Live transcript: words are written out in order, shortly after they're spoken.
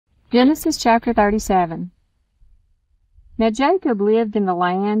Genesis chapter 37. Now Jacob lived in the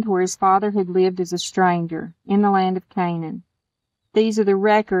land where his father had lived as a stranger, in the land of Canaan. These are the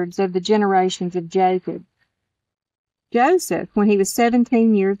records of the generations of Jacob. Joseph, when he was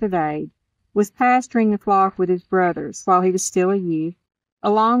 17 years of age, was pasturing the flock with his brothers while he was still a youth,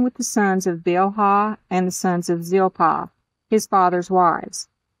 along with the sons of Bilhah and the sons of Zilpah, his father's wives.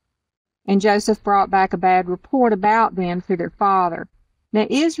 And Joseph brought back a bad report about them to their father. Now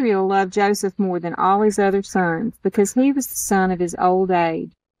Israel loved Joseph more than all his other sons, because he was the son of his old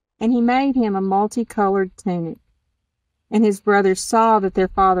age, and he made him a multicolored tunic. And his brothers saw that their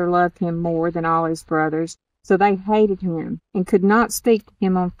father loved him more than all his brothers, so they hated him, and could not speak to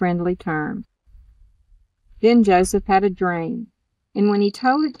him on friendly terms. Then Joseph had a dream, and when he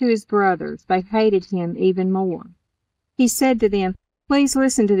told it to his brothers, they hated him even more. He said to them, "Please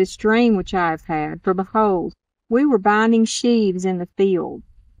listen to this dream which I have had, for behold, we were binding sheaves in the field,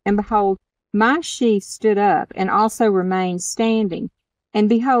 and behold, my sheaf stood up and also remained standing, and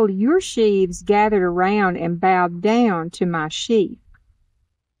behold, your sheaves gathered around and bowed down to my sheaf."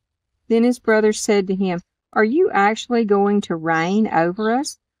 Then his brothers said to him, "Are you actually going to reign over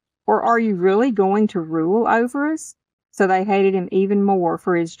us, or are you really going to rule over us?" So they hated him even more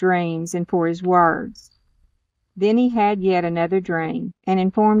for his dreams and for his words. Then he had yet another dream, and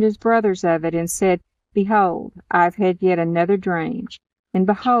informed his brothers of it, and said, "Behold, I have had yet another dream, and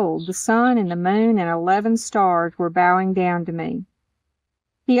behold, the sun and the moon and 11 stars were bowing down to me."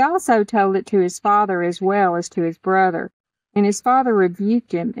 He also told it to his father as well as to his brother, and his father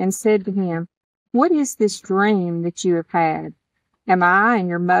rebuked him and said to him, "What is this dream that you have had? Am I and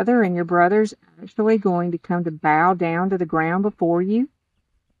your mother and your brothers actually going to come to bow down to the ground before you?"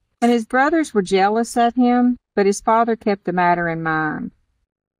 And his brothers were jealous of him, but his father kept the matter in mind.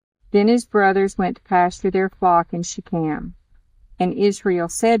 Then his brothers went to pasture their flock in Shechem. And Israel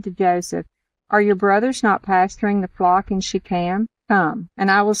said to Joseph, "Are your brothers not pasturing the flock in Shechem? Come, and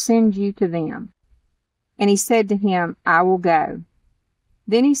I will send you to them." And he said to him, "I will go."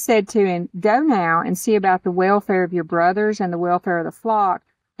 Then he said to him, "Go now and see about the welfare of your brothers and the welfare of the flock,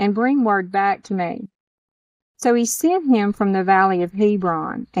 and bring word back to me." So he sent him from the valley of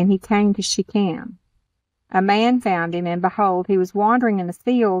Hebron, and he came to Shechem. A man found him, and behold, he was wandering in the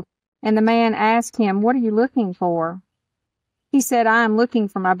field, and the man asked him, "What are you looking for?" He said, "I am looking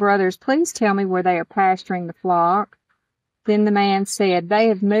for my brothers. Please tell me where they are pasturing the flock." Then the man said, "They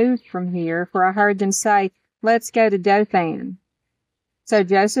have moved from here, for I heard them say, 'Let's go to Dothan.'" So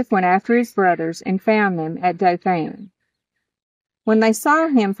Joseph went after his brothers and found them at Dothan. When they saw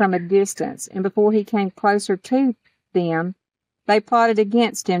him from a distance, and before he came closer to them, they plotted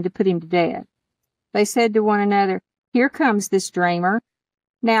against him to put him to death. They said to one another, "Here comes this dreamer.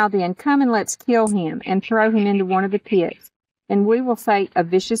 Now then, come and let's kill him and throw him into one of the pits, and we will say a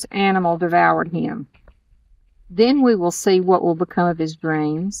vicious animal devoured him. Then we will see what will become of his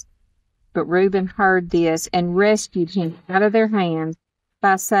dreams." But Reuben heard this and rescued him out of their hands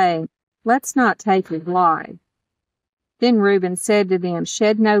by saying, "Let's not take his life." Then Reuben said to them,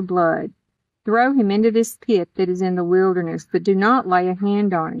 "Shed no blood. Throw him into this pit that is in the wilderness, but do not lay a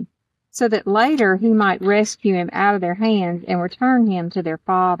hand on him, so that later he might rescue him out of their hands and return him to their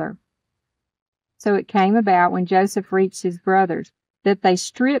father." So it came about when Joseph reached his brothers that they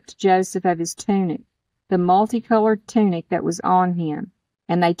stripped Joseph of his tunic, the multicolored tunic that was on him,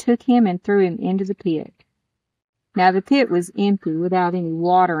 and they took him and threw him into the pit. Now the pit was empty, without any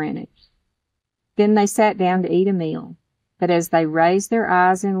water in it. Then they sat down to eat a meal. But as they raised their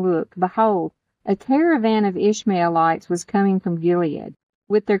eyes and looked, behold, a caravan of Ishmaelites was coming from Gilead,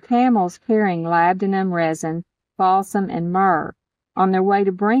 with their camels carrying labdanum resin, balsam, and myrrh, on their way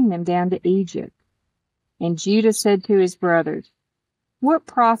to bring them down to Egypt. And Judah said to his brothers, "What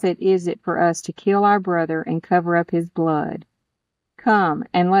profit is it for us to kill our brother and cover up his blood? Come,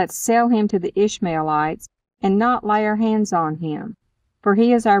 and let's sell him to the Ishmaelites, and not lay our hands on him, for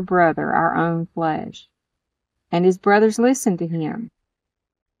he is our brother, our own flesh." And his brothers listened to him.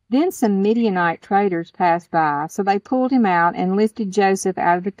 Then some Midianite traders passed by, so they pulled him out and lifted Joseph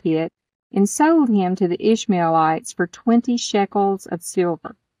out of the pit and sold him to the Ishmaelites for 20 shekels of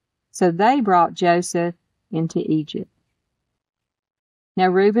silver. So they brought Joseph into Egypt. Now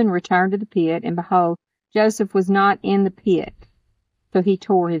Reuben returned to the pit, and behold, Joseph was not in the pit. So he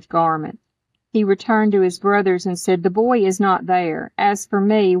tore his garment. He returned to his brothers and said, "The boy is not there. As for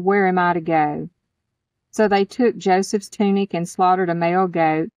me, where am I to go?" So they took Joseph's tunic and slaughtered a male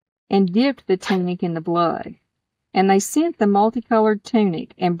goat and dipped the tunic in the blood. And they sent the multicolored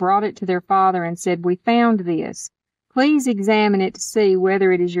tunic and brought it to their father and said, "We found this. Please examine it to see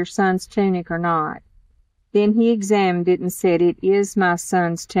whether it is your son's tunic or not." Then he examined it and said, "It is my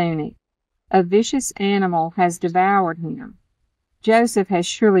son's tunic. A vicious animal has devoured him. Joseph has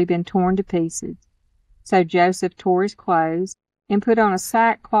surely been torn to pieces." So Joseph tore his clothes, and put on a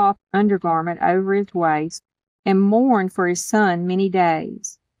sackcloth undergarment over his waist, and mourned for his son many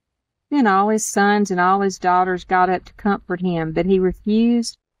days. Then all his sons and all his daughters got up to comfort him, but he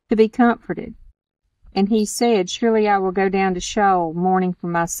refused to be comforted. And he said, "Surely I will go down to Sheol, mourning for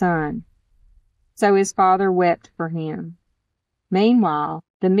my son." So his father wept for him. Meanwhile,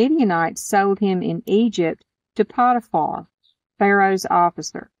 the Midianites sold him in Egypt to Potiphar, Pharaoh's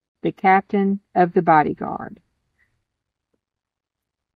officer, the captain of the bodyguard.